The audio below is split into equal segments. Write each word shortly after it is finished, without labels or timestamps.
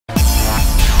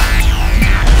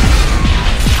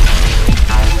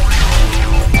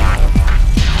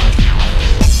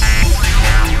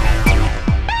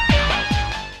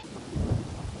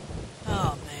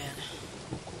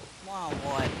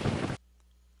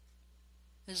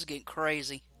This is getting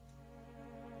crazy.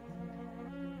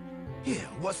 Here,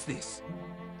 what's this?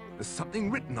 There's something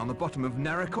written on the bottom of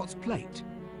Narracot's plate.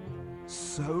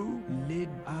 Solidamide.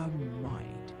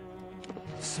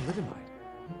 Solidomide?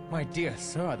 My dear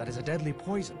sir, that is a deadly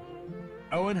poison.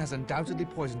 Owen has undoubtedly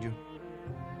poisoned you.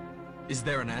 Is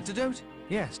there an antidote?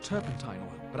 Yes, turpentine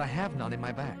oil, but I have none in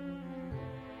my bag.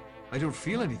 I don't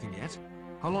feel anything yet.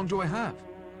 How long do I have?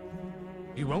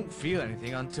 You won't feel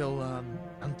anything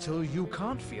until you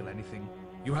can't feel anything.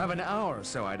 You have an hour or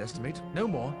so, I'd estimate. No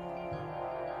more.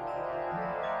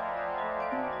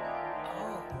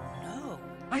 Oh, no.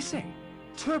 I say,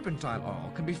 turpentine oil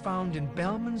can be found in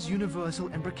Bellman's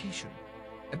Universal Embrocation,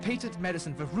 a patent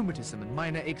medicine for rheumatism and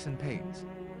minor aches and pains.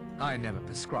 I never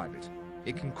prescribe it.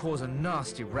 It can cause a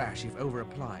nasty rash if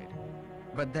over-applied.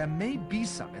 But there may be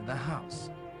some in the house.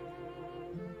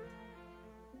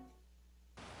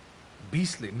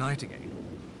 Beastly night again.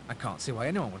 I can't see why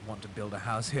anyone would want to build a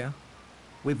house here.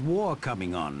 With war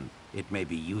coming on, it may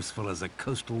be useful as a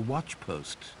coastal watch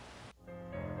post.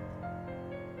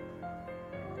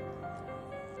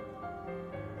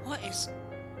 What is...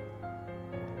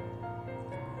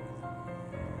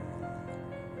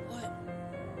 What?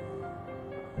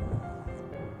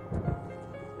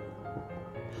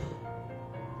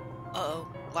 Uh-oh.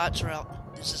 Lights are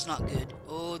out. This is not good.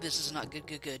 Oh, this is not good,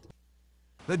 good.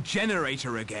 The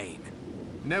generator again.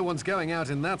 No one's going out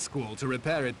in that squall to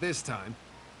repair it this time.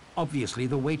 Obviously,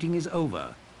 the waiting is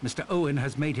over. Mr. Owen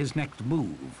has made his next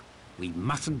move. We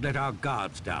mustn't let our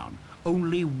guards down.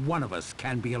 Only one of us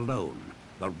can be alone.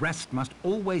 The rest must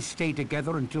always stay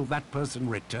together until that person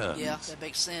returns. Yeah, that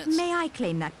makes sense. May I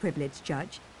claim that privilege,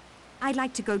 Judge? I'd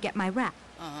like to go get my wrap.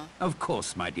 Uh-huh. Of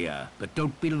course, my dear, but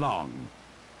don't be long.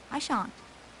 I shan't.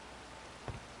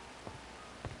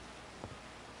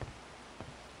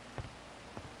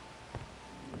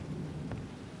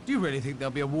 Do you really think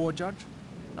there'll be a war, Judge?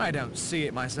 I don't see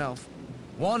it myself.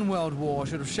 One world war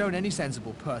should have shown any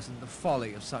sensible person the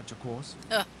folly of such a course.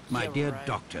 My Yeah, dear right.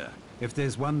 doctor, if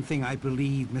there's one thing I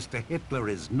believe Mr. Hitler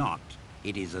is not,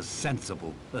 it is a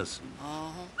sensible person.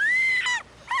 Uh-huh.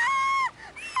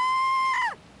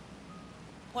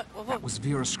 What? That was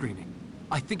Vera screaming.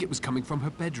 I think it was coming from her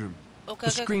bedroom. Okay,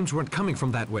 The screams weren't coming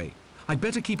from that way. I'd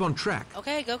better keep on track.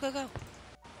 Okay, go.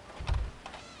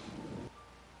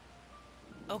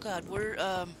 Oh God,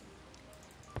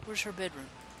 where's her bedroom?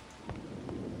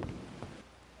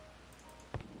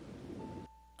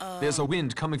 There's a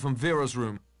wind coming from Vera's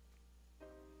room.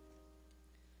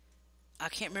 I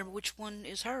can't remember which one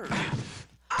is hers.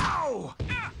 Ow!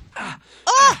 Ah!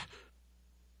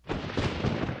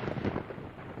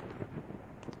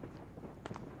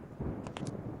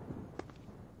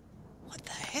 What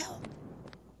the hell?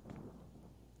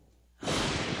 Ah!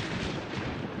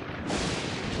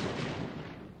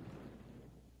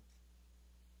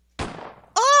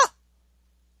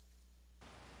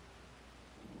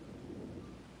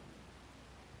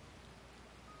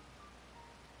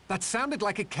 That sounded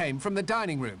like it came from the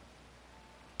dining room.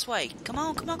 This way. Come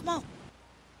on.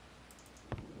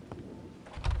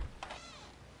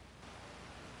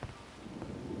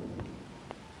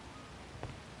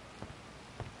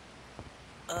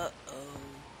 Uh-oh.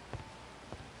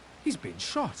 He's been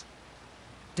shot.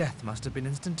 Death must have been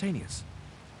instantaneous.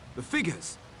 The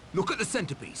figures. Look at the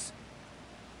centerpiece.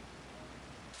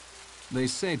 They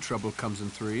say trouble comes in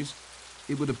threes.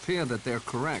 It would appear that they're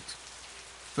correct.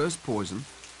 First poison,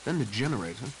 then the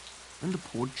generator, and the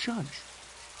poor judge.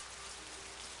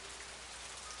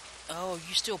 Oh,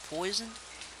 you still poisoned?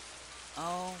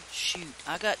 Oh, shoot.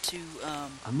 I got to,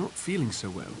 I'm not feeling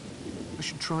so well. I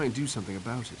should try and do something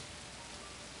about it.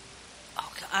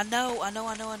 Oh, I know.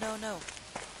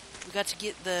 We got to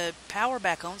get the power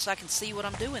back on so I can see what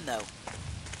I'm doing, though.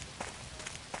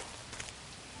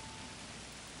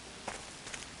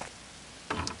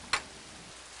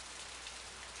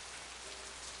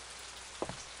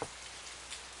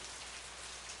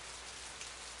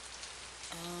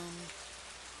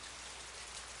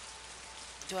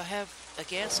 Do I have a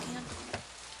gas can?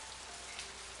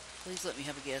 Please let me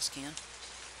have a gas can.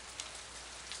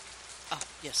 Oh,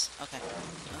 yes. Okay.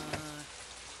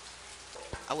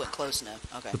 I went close enough.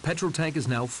 Okay. The petrol tank is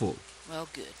now full. Well,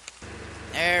 good.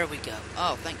 There we go.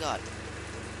 Oh, thank God.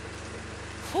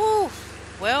 Whew.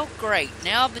 Well, great.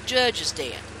 Now the judge is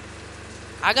dead.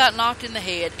 I got knocked in the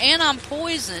head, and I'm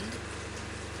poisoned.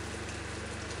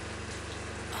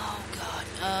 Oh,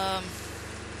 God.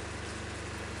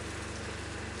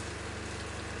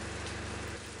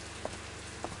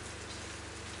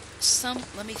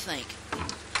 Let me think.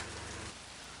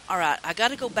 Alright, I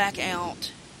gotta go back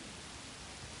out.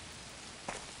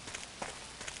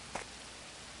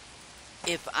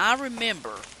 if I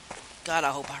remember, God, I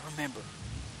hope I remember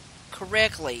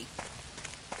correctly,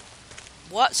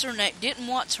 what's her name?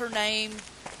 What's her name?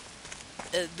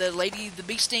 The lady, the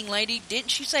bee sting lady,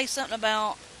 didn't she say something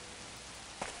about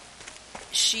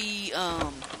she,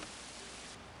 oh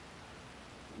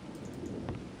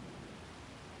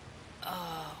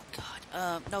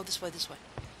God, no, this way.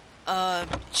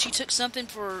 She took something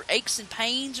for aches and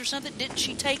pains or something. Didn't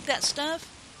she take that stuff?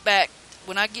 Back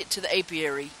when I get to the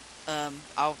apiary,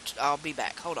 I'll be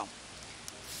back. Hold on.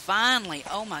 Finally,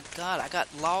 oh my God, I got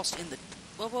lost in the.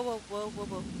 Whoa.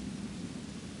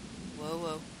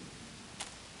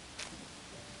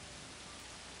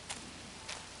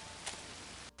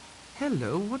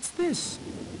 Hello, what's this?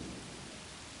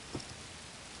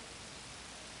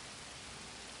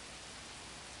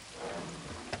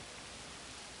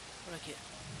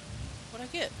 What'd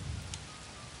I get?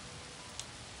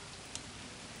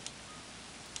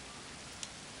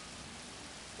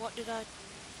 What did I...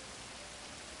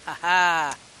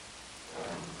 Ha-ha!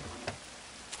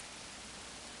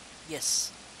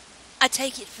 Yes. I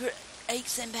take it for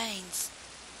aches and pains.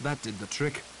 That did the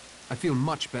trick. I feel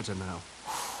much better now.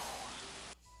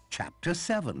 Chapter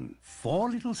 7. 4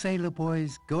 little sailor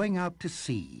boys going out to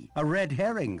sea. A red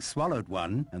herring swallowed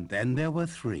one, and then there were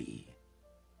 3.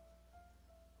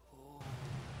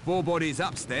 4 bodies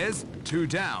upstairs, 2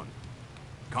 down.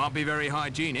 Can't be very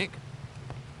hygienic.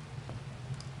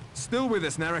 Still with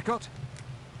us, Narracot?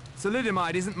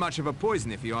 Thalidomide isn't much of a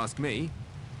poison if you ask me.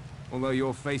 Although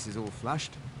your face is all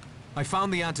flushed. I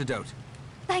found the antidote.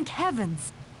 Thank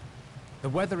heavens. The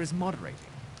weather is moderating.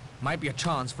 Might be a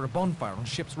chance for a bonfire on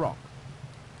Ship's Rock.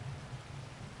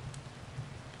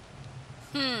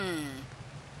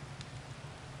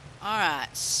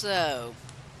 Alright, so...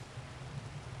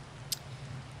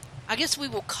 I guess we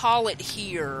will call it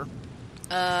here.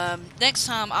 Next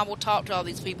time I will talk to all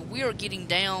these people. We are getting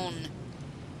down...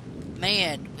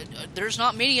 Man, there's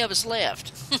not many of us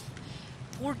left.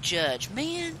 Poor Judge.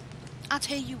 Man, I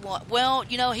tell you what. Well,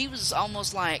 you know, he was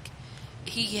almost like...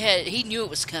 He knew it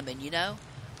was coming, you know?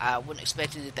 I wasn't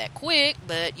expecting it that quick,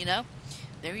 but, you know,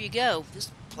 there you go.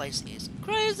 This place is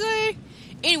crazy.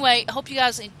 Anyway, I hope you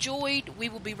guys enjoyed. We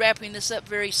will be wrapping this up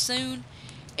very soon.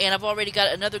 And I've already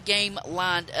got another game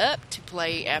lined up to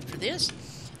play after this.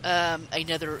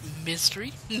 Another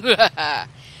mystery.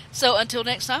 So, until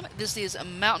next time, this is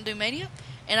Mntdewmania.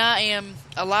 And I am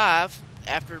alive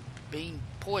after being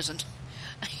poisoned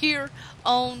here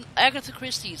on Agatha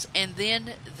Christie's And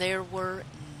Then There Were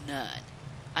None.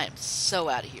 I am so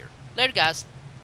out of here. Later, guys.